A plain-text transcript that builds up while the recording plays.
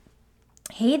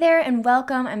Hey there and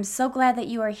welcome. I'm so glad that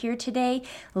you are here today.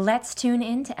 Let's tune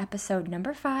in to episode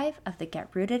number 5 of the Get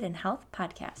Rooted in Health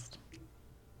podcast.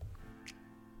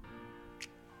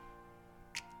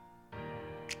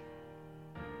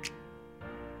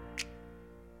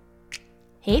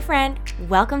 Hey friend,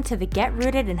 welcome to the Get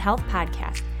Rooted in Health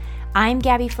podcast. I'm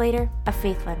Gabby Flater, a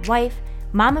faith-led wife,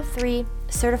 mom of 3,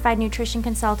 certified nutrition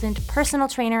consultant, personal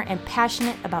trainer, and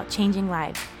passionate about changing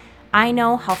lives. I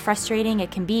know how frustrating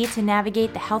it can be to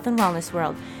navigate the health and wellness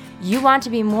world. You want to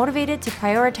be motivated to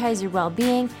prioritize your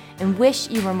well-being and wish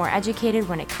you were more educated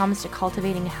when it comes to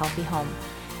cultivating a healthy home.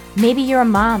 Maybe you're a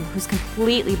mom who's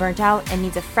completely burnt out and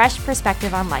needs a fresh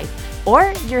perspective on life,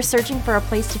 or you're searching for a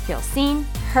place to feel seen,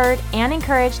 heard, and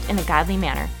encouraged in a godly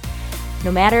manner.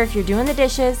 No matter if you're doing the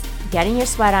dishes, getting your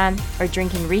sweat on, or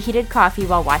drinking reheated coffee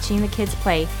while watching the kids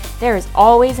play, there is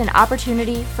always an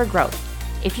opportunity for growth.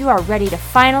 If you are ready to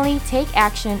finally take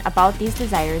action about these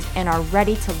desires and are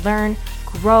ready to learn,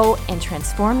 grow, and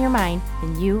transform your mind,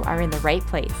 then you are in the right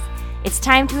place. It's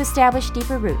time to establish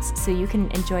deeper roots so you can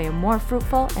enjoy a more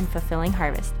fruitful and fulfilling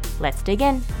harvest. Let's dig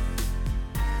in.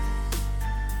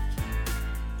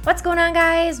 What's going on,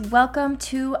 guys? Welcome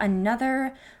to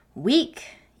another week.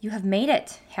 You have made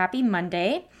it. Happy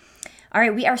Monday. All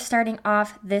right, we are starting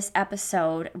off this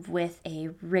episode with a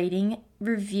rating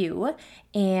review,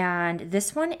 and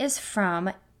this one is from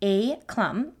A.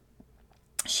 Clum.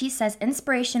 She says,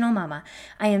 "Inspirational Mama,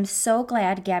 I am so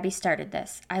glad Gabby started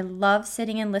this. I love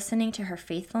sitting and listening to her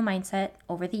faithful mindset.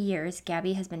 Over the years,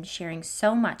 Gabby has been sharing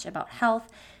so much about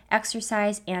health,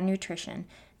 exercise, and nutrition.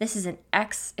 This is an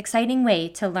exciting way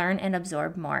to learn and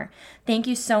absorb more." Thank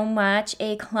you so much,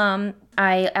 A. Clum.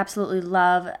 I absolutely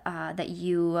love that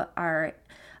you are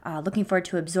looking forward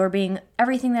to absorbing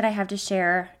everything that I have to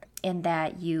share and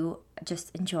that you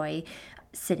just enjoy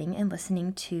sitting and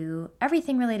listening to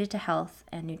everything related to health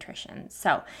and nutrition.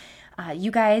 So you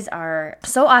guys are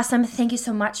so awesome. Thank you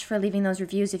so much for leaving those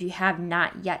reviews. If you have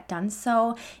not yet done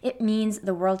so, it means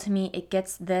the world to me. It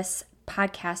gets this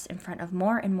podcast in front of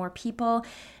more and more people,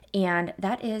 and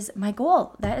that is my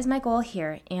goal. That is my goal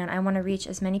here, and I want to reach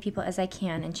as many people as I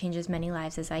can and change as many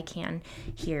lives as I can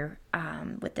here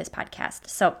with this podcast.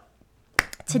 So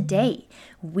today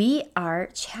we are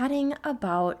chatting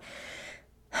about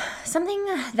something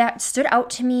that stood out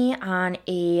to me on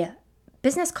a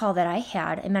business call that I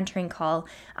had, a mentoring call.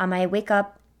 I wake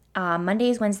up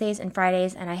Mondays, Wednesdays, and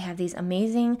Fridays, and I have these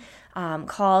amazing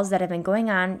calls that have been going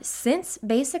on since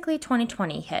basically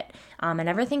 2020 hit, and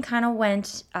everything kind of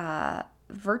went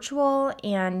virtual.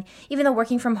 And even though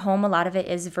working from home, a lot of it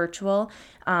is virtual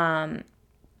or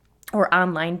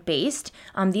online based,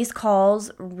 these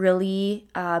calls really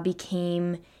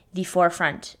became the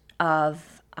forefront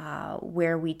of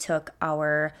where we took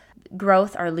our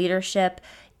growth, our leadership,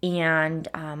 and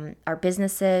our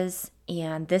businesses.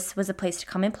 And this was a place to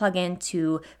come and plug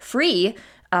into free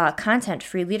content,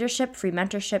 free leadership, free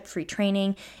mentorship, free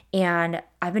training. And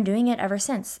I've been doing it ever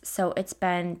since. So it's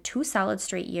been 2 solid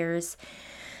straight years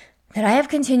that I have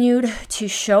continued to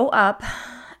show up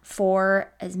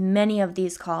for as many of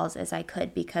these calls as I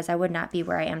could, because I would not be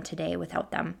where I am today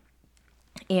without them.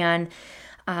 And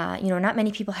not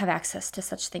many people have access to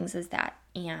such things as that.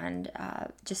 And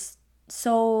just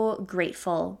so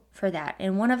grateful for that.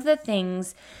 And one of the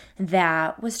things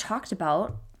that was talked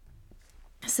about,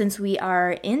 since we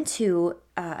are into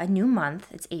a new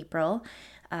month, it's April,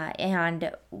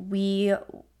 and we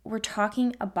were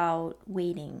talking about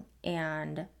waiting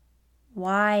and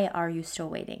why are you still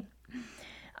waiting?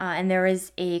 And there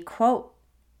is a quote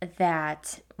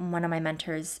that one of my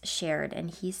mentors shared,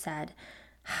 and he said,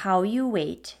 "How you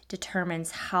wait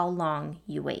determines how long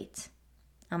you wait."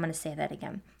 I'm going to say that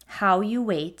again. How you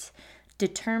wait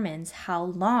determines how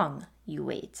long you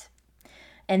wait.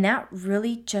 And that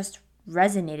really just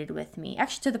resonated with me.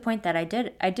 Actually, to the point that I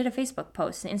did a Facebook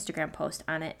post, an Instagram post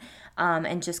on it,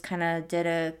 and just kind of did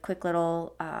a quick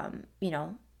little,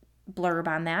 blurb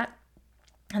on that.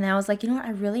 And I was like, I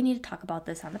really need to talk about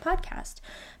this on the podcast,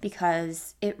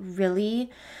 because it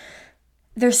really,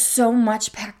 there's so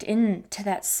much packed into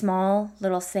that small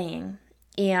little saying.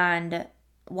 And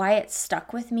why it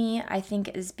stuck with me, I think,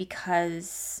 is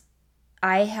because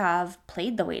I have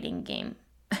played the waiting game.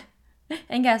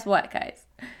 And guess what, guys?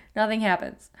 Nothing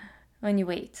happens when you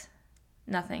wait.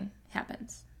 Nothing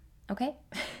happens. Okay?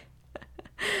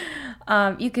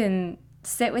 You can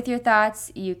sit with your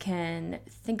thoughts. You can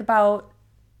think about,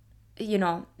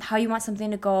 how you want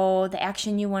something to go, the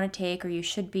action you want to take or you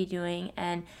should be doing.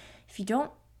 And if you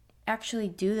don't actually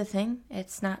do the thing,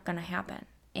 it's not going to happen.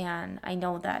 And I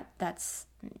know that that's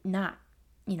not,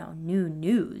 new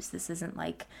news. This isn't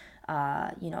like,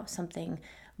 something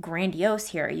grandiose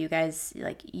here. You guys,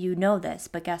 like, you know this,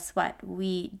 but guess what?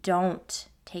 We don't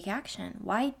take action.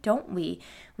 Why don't we?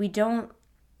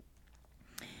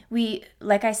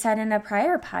 Like I said in a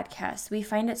prior podcast, we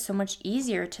find it so much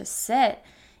easier to sit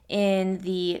in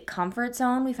the comfort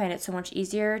zone. We find it so much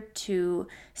easier to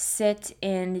sit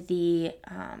in the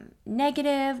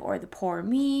negative, or the poor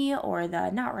me, or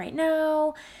the not right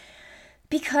now,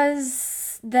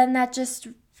 because then that just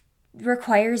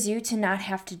requires you to not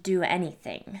have to do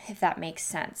anything, if that makes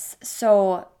sense.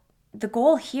 So the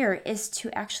goal here is to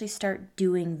actually start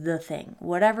doing the thing,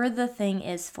 whatever the thing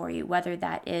is for you, whether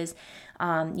that is,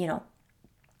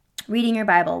 reading your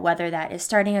Bible, whether that is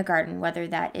starting a garden, whether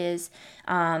that is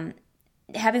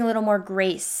having a little more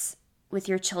grace with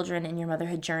your children in your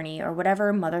motherhood journey, or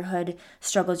whatever motherhood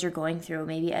struggles you're going through.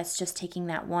 Maybe it's just taking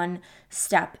that one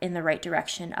step in the right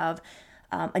direction of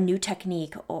a new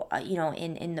technique, or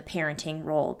in the parenting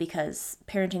role, because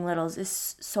parenting littles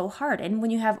is so hard. And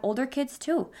when you have older kids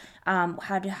too,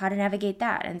 how to navigate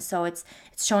that. And so it's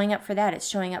showing up for that. It's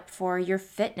showing up for your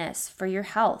fitness, for your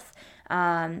health.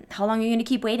 How long are you going to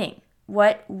keep waiting?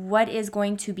 What is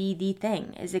going to be the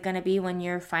thing? Is it going to be when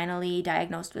you're finally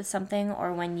diagnosed with something,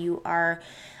 or when you are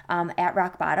at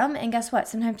rock bottom? And guess what?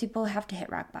 Sometimes people have to hit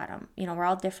rock bottom. We're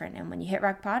all different. And when you hit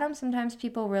rock bottom, sometimes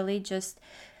people really just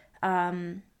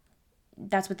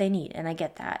that's what they need, and I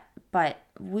get that. But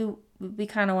we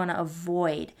kind of want to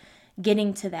avoid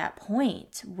getting to that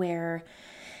point where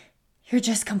you're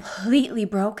just completely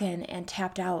broken and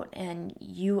tapped out, and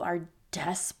you are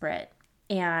desperate.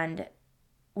 And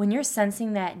when you're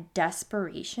sensing that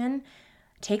desperation,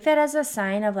 take that as a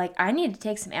sign of, like, I need to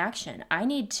take some action. I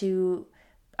need to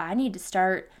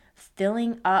start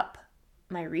filling up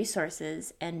my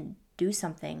resources and do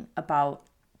something about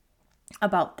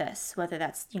this, whether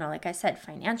that's, like I said,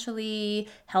 financially,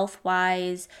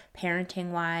 health-wise,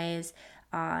 parenting-wise,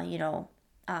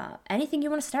 anything you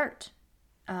want to start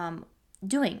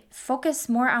doing. Focus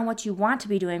more on what you want to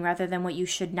be doing rather than what you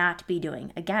should not be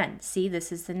doing. Again, see,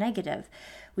 this is the negative.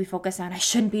 We focus on, I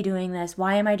shouldn't be doing this.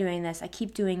 Why am I doing this? I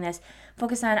keep doing this.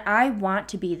 Focus on, I want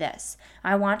to be this.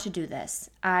 I want to do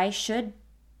this. I should,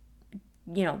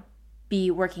 be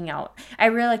working out. I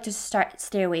really like to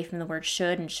stay away from the word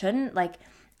should and shouldn't. Like,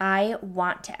 I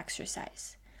want to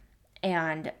exercise,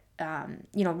 and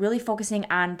really focusing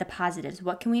on the positives.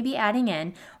 What can we be adding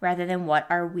in rather than what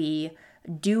are we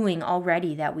doing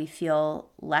already that we feel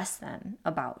less than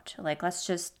about? Like, let's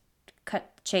just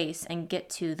cut chase and get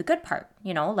to the good part.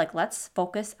 Like, let's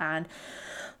focus on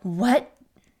what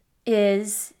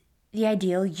is the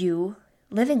ideal you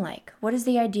living like? What is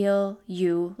the ideal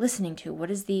you listening to? What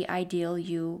is the ideal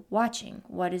you watching?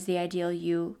 What is the ideal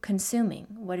you consuming?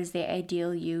 What is the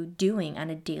ideal you doing on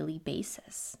a daily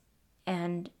basis?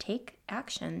 And take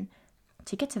action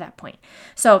to get to that point.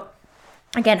 So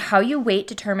again, how you wait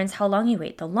determines how long you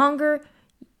wait. The longer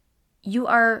you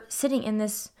are sitting in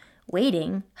this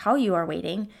waiting, how you are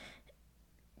waiting,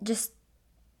 just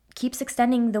keeps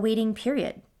extending the waiting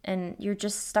period. And you're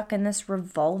just stuck in this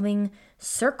revolving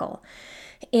circle.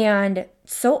 And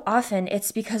so often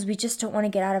it's because we just don't want to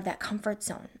get out of that comfort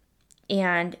zone.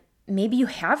 And maybe you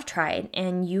have tried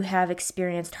and you have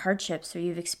experienced hardships, or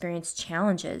you've experienced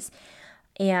challenges.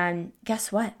 And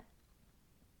guess what?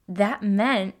 That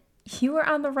meant you were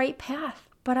on the right path.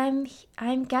 But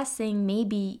I'm guessing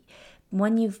maybe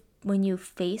when you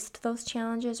faced those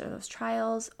challenges or those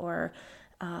trials, or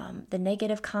the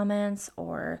negative comments,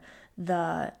 or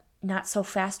the not so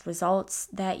fast results,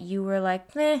 that you were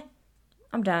like,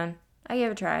 I'm done. I gave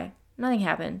it a try. Nothing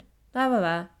happened. Blah, blah,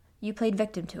 blah. You played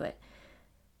victim to it.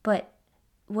 But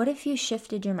what if you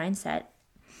shifted your mindset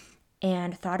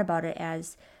and thought about it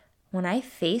as, when I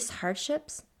face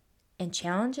hardships and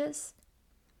challenges,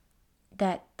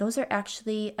 that those are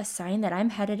actually a sign that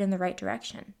I'm headed in the right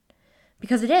direction?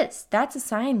 Because it is. That's a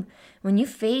sign. When you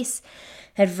face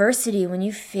adversity, when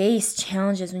you face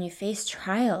challenges, when you face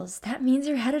trials, that means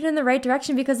you're headed in the right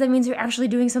direction, because that means you're actually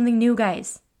doing something new,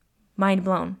 guys. Mind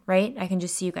blown, right? I can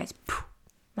just see you guys.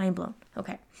 Mind blown.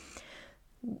 Okay.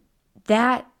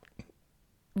 That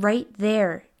right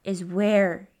there is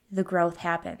where the growth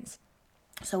happens.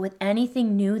 So with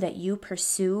anything new that you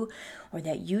pursue or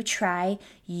that you try,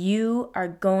 you are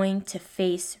going to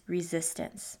face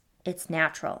resistance. It's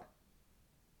natural.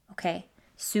 Okay?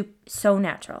 So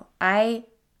natural. And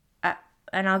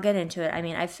I'll get into it. I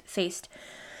mean, I've faced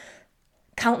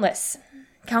countless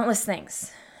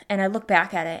things. And I look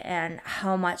back at it and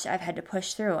how much I've had to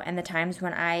push through, and the times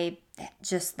when I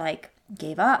just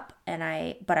gave up and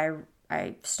I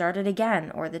started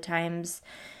again, or the times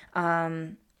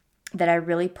that I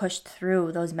really pushed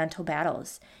through those mental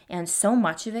battles. And so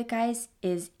much of it, guys,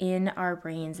 is in our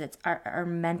brains. It's our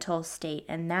mental state.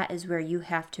 And that is where you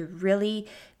have to really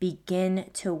begin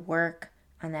to work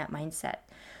on that mindset.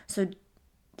 So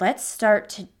let's start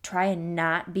to try and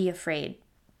not be afraid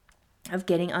of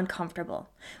getting uncomfortable.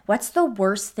 What's the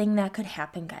worst thing that could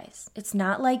happen, guys? It's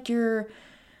not like you're,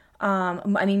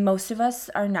 most of us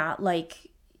are not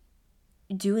like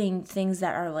doing things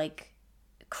that are like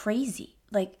crazy.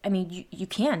 Like, you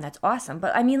can, that's awesome.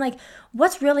 But like,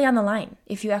 what's really on the line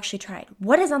if you actually tried?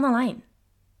 What is on the line?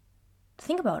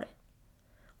 Think about it.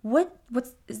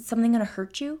 Is something going to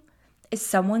hurt you? Is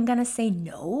someone going to say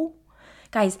no?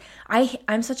 Guys,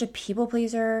 I'm such a people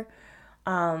pleaser,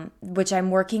 which I'm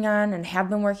working on and have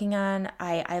been working on.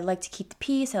 I like to keep the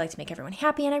peace. I like to make everyone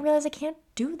happy. And I realize I can't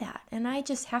do that. And I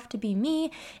just have to be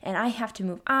me. And I have to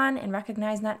move on and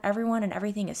recognize not everyone and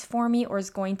everything is for me or is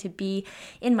going to be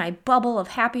in my bubble of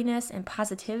happiness and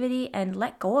positivity, and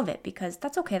let go of it, because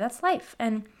that's okay. That's life.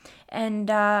 And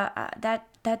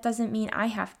that doesn't mean I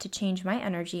have to change my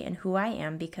energy and who I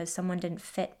am because someone didn't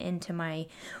fit into my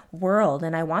world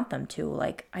and I want them to.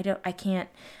 Like, I can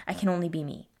only be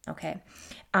me. Okay.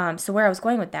 So where I was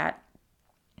going with that,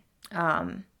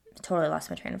 totally lost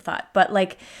my train of thought, but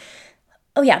like,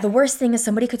 oh yeah, the worst thing is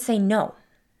somebody could say no.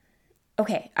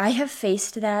 Okay. I have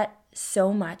faced that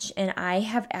so much, and I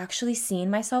have actually seen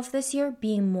myself this year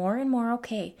being more and more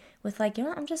okay with like,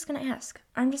 I'm just going to ask.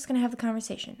 I'm just going to have the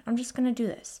conversation. I'm just going to do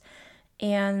this.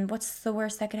 And what's the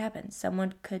worst that could happen?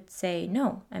 Someone could say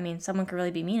no. Someone could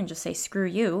really be mean and just say, screw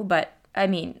you. But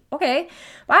okay,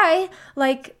 bye.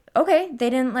 Like, okay, you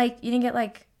didn't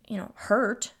get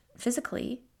hurt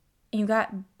physically. You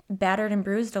got battered and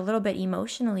bruised a little bit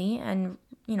emotionally, and,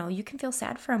 you can feel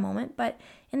sad for a moment, but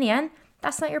in the end,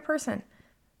 that's not your person.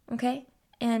 Okay.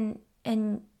 And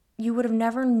you would have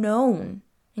never known,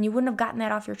 and you wouldn't have gotten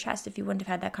that off your chest if you wouldn't have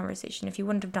had that conversation, if you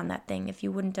wouldn't have done that thing, if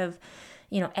you wouldn't have,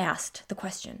 asked the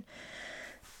question.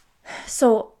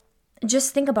 So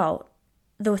just think about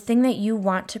the thing that you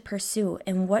want to pursue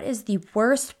and what is the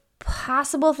worst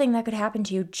possible thing that could happen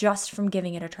to you just from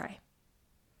giving it a try.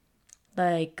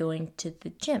 Like going to the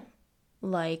gym,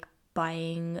 like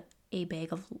buying a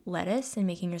bag of lettuce and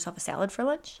making yourself a salad for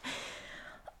lunch.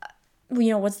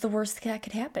 What's the worst that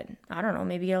could happen? I don't know,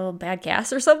 maybe you get a little bad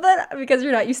gas or something because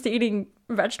you're not used to eating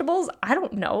vegetables. I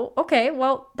don't know. Okay,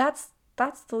 well, that's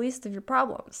the least of your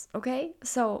problems, okay?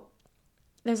 So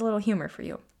there's a little humor for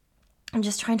you. I'm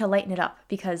just trying to lighten it up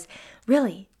because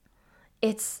really,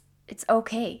 it's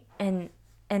okay. And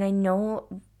I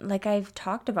know, like I've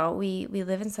talked about, we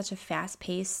live in such a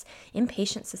fast-paced,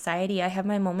 impatient society. I have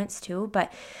my moments too,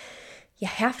 but you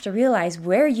have to realize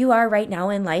where you are right now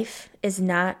in life is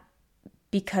not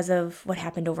because of what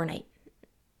happened overnight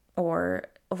or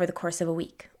over the course of a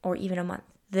week or even a month.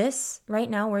 This right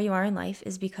now where you are in life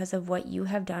is because of what you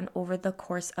have done over the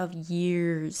course of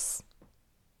years,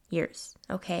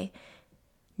 okay?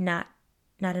 Not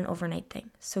an overnight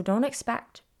thing. So don't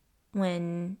expect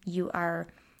when you are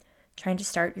trying to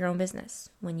start your own business,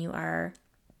 when you are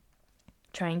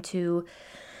trying to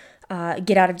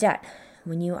get out of debt,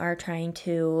 when you are trying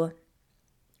to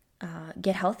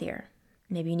get healthier.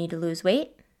 Maybe you need to lose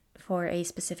weight for a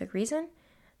specific reason.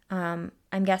 I'm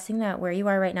guessing that where you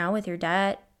are right now with your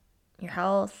debt, your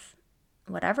health,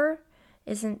 whatever,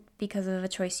 isn't because of a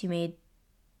choice you made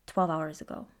 12 hours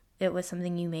ago. It was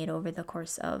something you made over the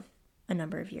course of a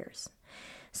number of years.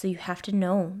 So you have to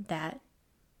know that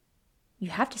you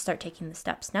have to start taking the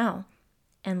steps now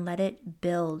and let it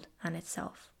build on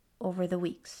itself over the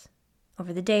weeks,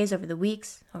 over the days, over the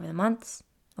weeks, over the months,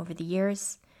 over the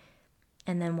years,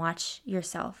 and then watch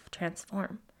yourself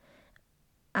transform.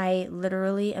 I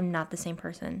literally am not the same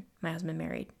person my husband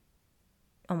married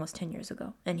almost 10 years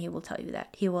ago, and he will tell you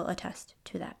that. He will attest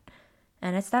to that.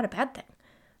 And it's not a bad thing.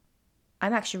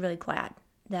 I'm actually really glad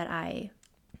that I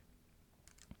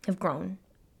have grown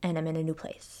and I'm in a new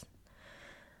place.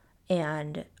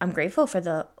 And I'm grateful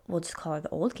for we'll just call her the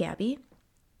old Gabby.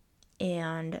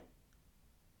 And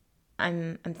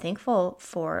I'm thankful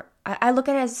for, I look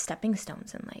at it as stepping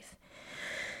stones in life.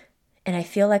 And I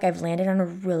feel like I've landed on a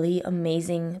really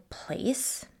amazing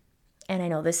place. And I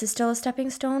know this is still a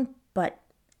stepping stone, but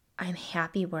I'm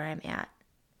happy where I'm at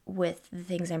with the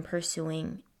things I'm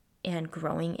pursuing and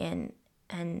growing in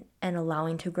and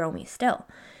allowing to grow me still.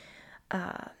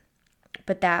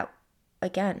 But that,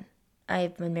 again,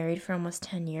 I've been married for almost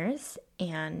 10 years,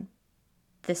 and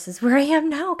this is where I am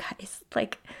now, guys.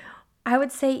 Like, I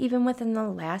would say even within the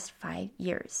last 5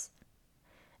 years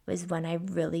was when I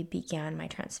really began my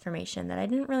transformation, that I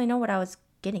didn't really know what I was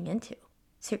getting into.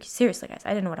 Seriously, guys, I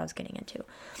didn't know what I was getting into.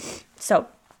 So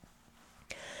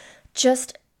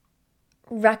just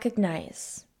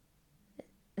recognize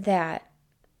that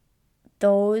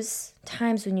those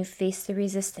times when you face the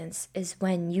resistance is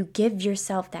when you give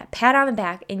yourself that pat on the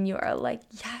back and you are like,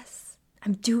 yes,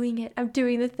 I'm doing it. I'm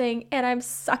doing the thing and I'm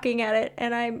sucking at it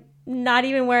and I'm not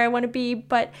even where I want to be.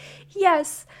 But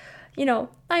yes,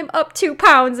 I'm up 2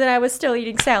 pounds and I was still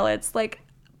eating salads.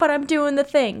 But I'm doing the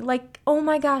thing. Oh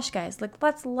my gosh, guys,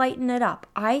 let's lighten it up.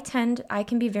 I can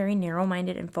be very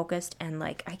narrow-minded and focused and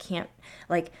I can't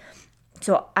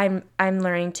so I'm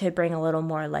learning to bring a little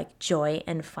more joy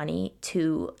and funny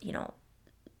to,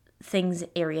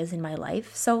 areas in my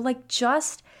life. So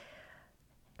just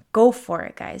go for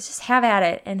it, guys. Just have at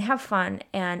it and have fun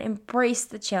and embrace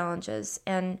the challenges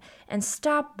and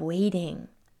stop waiting.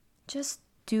 Just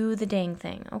do the dang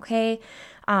thing, okay?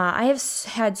 I have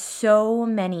had so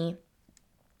many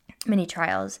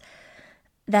trials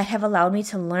that have allowed me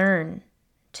to learn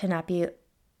to not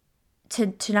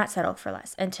settle for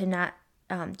less and to not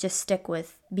just stick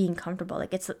with being comfortable.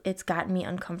 It's gotten me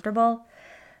uncomfortable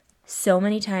so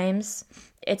many times.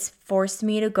 It's forced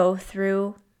me to go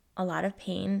through a lot of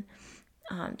pain,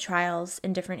 trials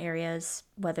in different areas,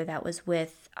 whether that was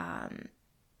with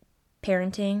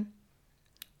parenting,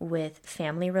 with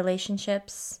family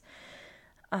relationships,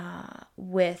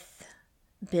 with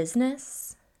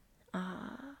business,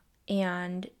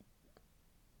 and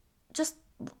just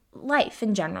life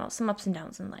in general, some ups and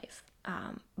downs in life.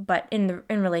 But in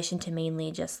relation to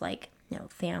mainly just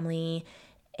family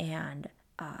and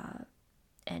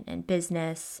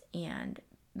business and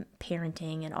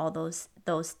parenting and all those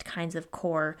kinds of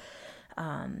core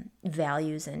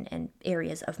values and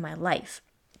areas of my life.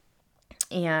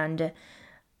 And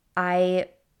I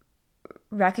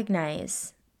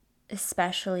recognize,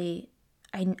 especially,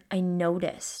 I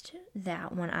noticed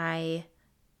that when I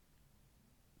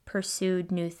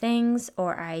pursued new things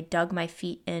or I dug my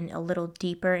feet in a little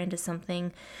deeper into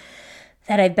something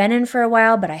that I've been in for a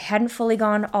while, but I hadn't fully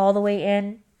gone all the way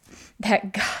in,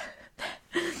 that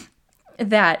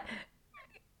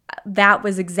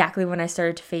was exactly when I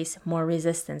started to face more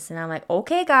resistance. And I'm like,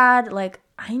 okay, God,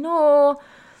 I know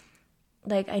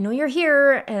you're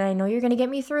here and I know you're going to get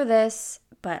me through this,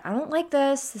 but I don't like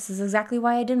this. This is exactly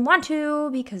why I didn't want to,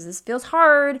 because this feels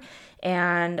hard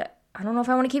and I don't know if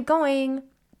I want to keep going.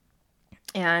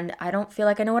 And I don't feel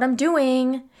like I know what I'm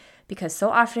doing, because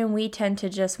so often we tend to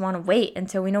just want to wait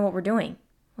until we know what we're doing.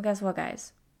 Well, guess what,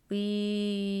 guys?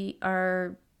 We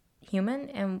are human,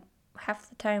 and half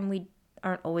the time we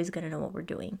aren't always going to know what we're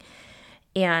doing.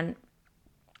 And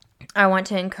I want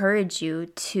to encourage you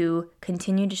to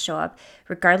continue to show up,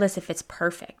 regardless if it's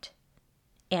perfect,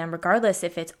 and regardless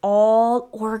if it's all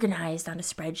organized on a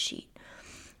spreadsheet,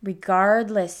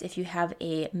 regardless if you have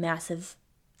a massive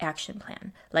action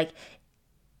plan.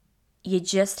 You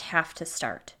just have to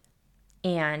start.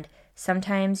 And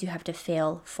sometimes you have to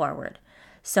fail forward.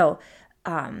 So,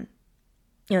 there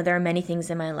are many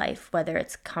things in my life, whether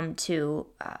it's come to,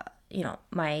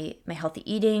 my healthy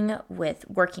eating with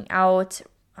working out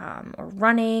or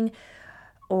running,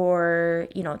 or,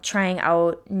 trying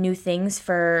out new things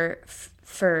for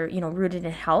rooted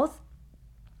in health.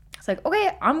 It's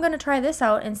okay, I'm going to try this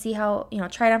out and see how,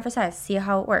 try it on for size, see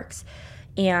how it works.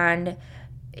 And,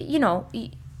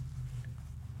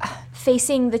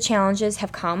 facing the challenges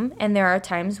have come, and there are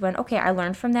times when, okay, I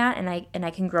learned from that and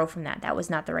I can grow from that. That was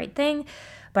not the right thing,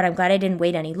 but I'm glad I didn't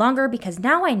wait any longer, because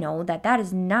now I know that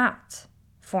is not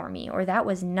for me, or that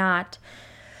was not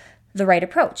the right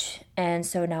approach. And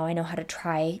so now I know how to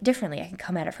try differently. I can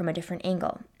come at it from a different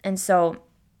angle. And so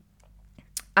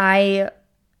I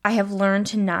have learned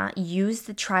to not use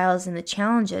the trials and the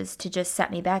challenges to just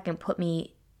set me back and put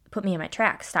me in my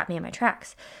tracks, stop me in my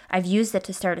tracks. I've used it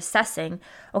to start assessing,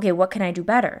 okay, what can I do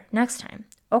better next time?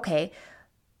 Okay,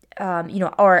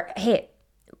 or hey,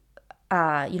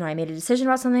 I made a decision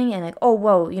about something and oh,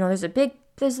 whoa,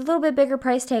 there's a little bit bigger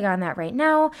price tag on that right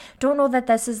now. Don't know that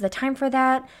this is the time for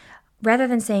that. Rather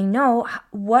than saying no,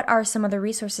 what are some other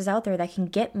resources out there that can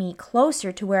get me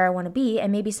closer to where I want to be, and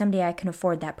maybe someday I can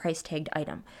afford that price tagged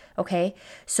item, okay?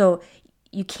 So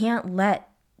you can't let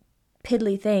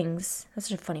piddly things, that's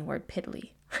such a funny word,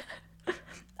 piddly.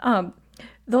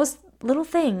 Those little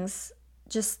things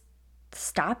just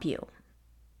stop you,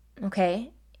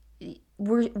 okay?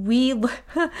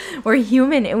 We're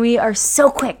human, and we are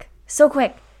so quick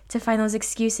to find those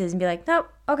excuses and be like,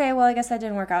 nope, okay, well, I guess that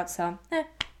didn't work out, so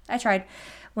I tried.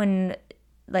 When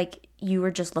you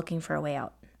were just looking for a way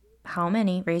out. How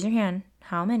many? Raise your hand.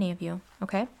 How many of you?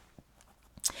 Okay.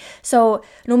 So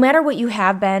no matter what you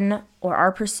have been or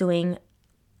are pursuing,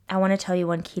 I want to tell you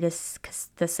one key to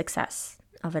the success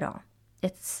of it all.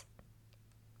 It's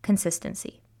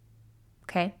consistency.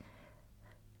 okay?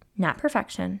 Not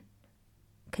perfection,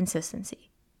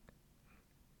 consistency.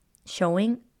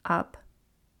 Showing up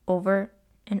over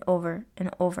and over and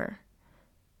over,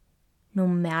 no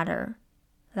matter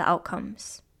the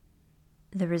outcomes,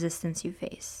 the resistance you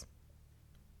face.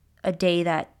 A day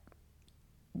that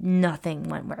nothing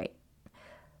went right.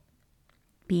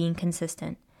 Being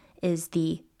consistent is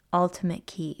the ultimate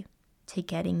key to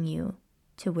getting you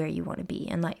to where you want to be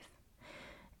in life.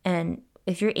 And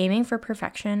if you're aiming for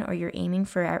perfection or you're aiming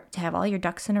to have all your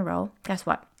ducks in a row, guess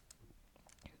what?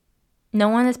 No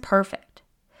one is perfect.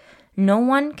 No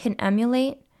one can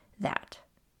emulate that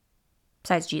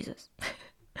besides Jesus.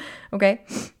 Okay?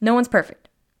 No one's perfect.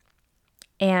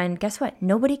 And guess what?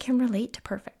 Nobody can relate to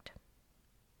perfect.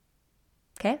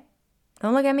 Okay?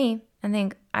 Don't look at me and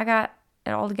think I got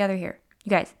it all together here. You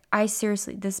guys, I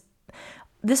seriously, this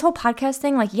whole podcast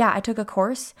thing, like, yeah, I took a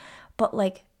course, but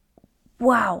like,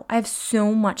 wow, I have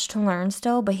so much to learn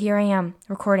still, but here I am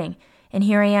recording. And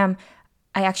here I am.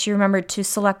 I actually remembered to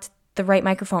select the right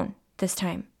microphone this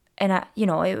time. And I'm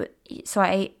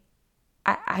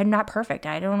not perfect.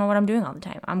 I don't know what I'm doing all the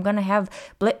time. I'm going to have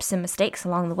blips and mistakes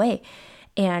along the way.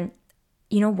 And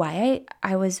you know why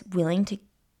I was willing to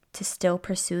still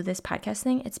pursue this podcast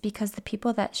thing? It's because the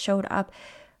people that showed up,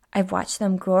 I've watched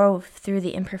them grow through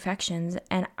the imperfections,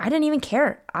 and I didn't even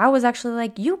care. I was actually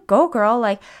like, you go, girl.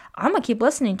 Like, I'm going to keep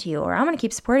listening to you, or I'm going to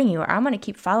keep supporting you, or I'm going to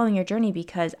keep following your journey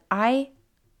because I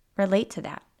relate to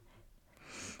that.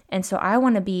 And so I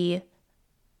want to be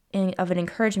of an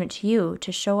encouragement to you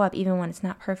to show up even when it's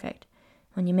not perfect,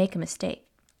 when you make a mistake.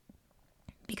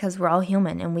 Because we're all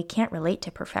human and we can't relate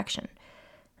to perfection.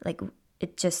 Like,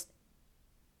 it just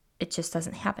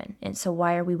doesn't happen. And so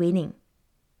why are we waiting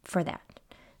for that?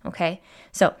 Okay?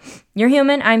 So you're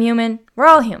human, I'm human, we're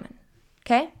all human.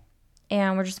 Okay?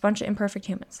 And we're just a bunch of imperfect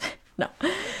humans. No.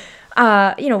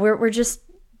 We're just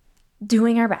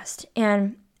doing our best.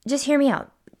 And just hear me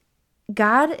out.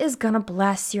 God is going to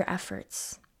bless your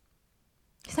efforts.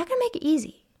 He's not going to make it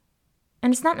easy.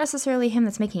 And it's not necessarily him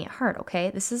that's making it hard,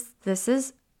 okay? This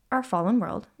is our fallen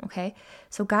world, okay?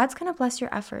 So God's going to bless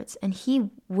your efforts, and he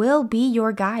will be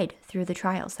your guide through the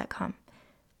trials that come.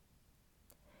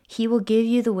 He will give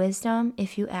you the wisdom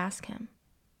if you ask him.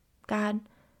 God,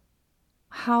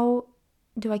 how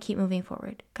do I keep moving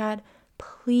forward? God,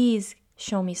 please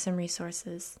show me some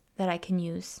resources that I can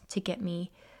use to get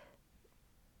me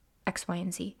X, Y,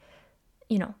 and Z.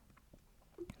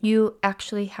 You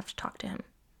actually have to talk to him,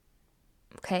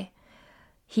 okay?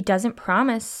 He doesn't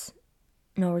promise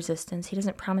no resistance. He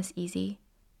doesn't promise easy,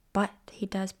 but he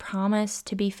does promise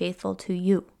to be faithful to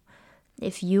you.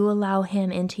 If you allow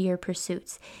him into your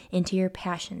pursuits, into your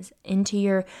passions, into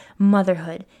your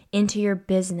motherhood, into your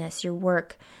business, your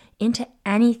work, into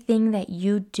anything that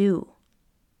you do,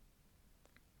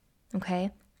 okay?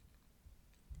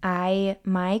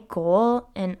 My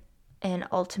goal and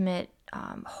ultimate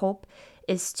hope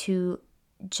is to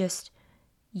just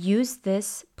use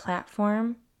this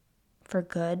platform for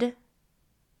good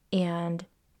and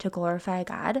to glorify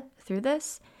God through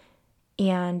this.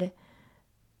 And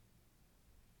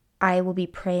I will be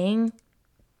praying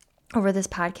over this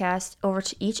podcast, over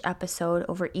to each episode,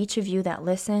 over each of you that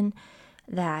listen,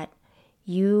 that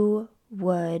you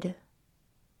would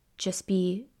just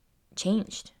be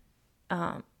changed.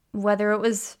 Whether it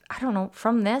was, I don't know,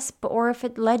 from this, or if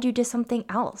it led you to something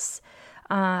else.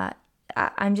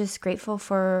 I'm just grateful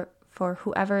for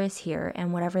whoever is here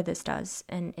and whatever this does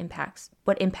and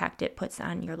what impact it puts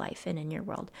on your life and in your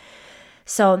world.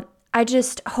 So I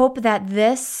just hope that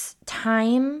this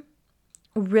time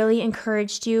really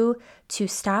encouraged you to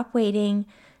stop waiting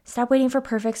for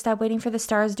perfect, stop waiting for the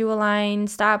stars to align,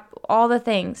 stop all the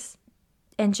things,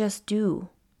 and just do.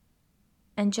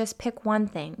 And just pick one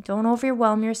thing. Don't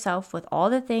overwhelm yourself with all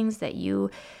the things that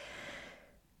you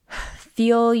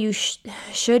feel you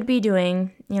should be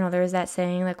doing. There's that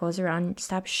saying that goes around,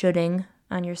 stop shoulding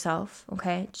on yourself,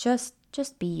 okay? Just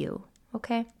be you,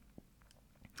 okay?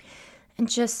 And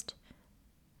just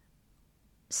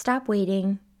stop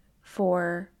waiting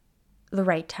for the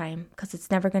right time, because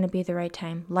it's never going to be the right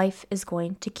time. Life is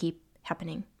going to keep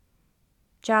happening.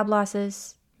 Job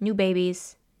losses, new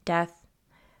babies, death,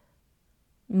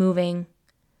 moving,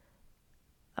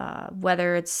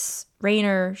 whether it's rain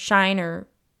or shine or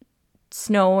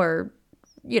snow or,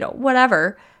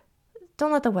 whatever.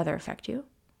 Don't let the weather affect you.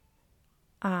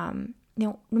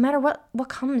 No matter what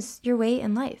comes your way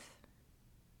in life,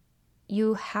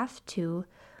 you have to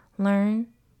learn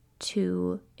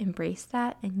to embrace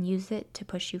that and use it to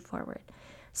push you forward.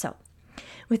 So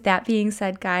with that being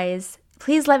said, guys,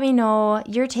 please let me know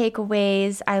your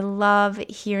takeaways. I love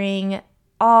hearing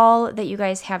all that you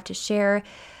guys have to share.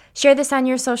 Share this on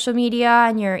your social media,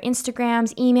 on your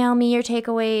Instagrams. Email me your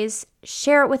takeaways.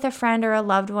 Share it with a friend or a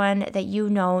loved one that you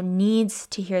know needs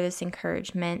to hear this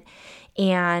encouragement.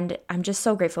 And I'm just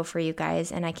so grateful for you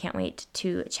guys, and I can't wait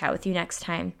to chat with you next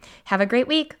time. Have a great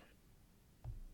week.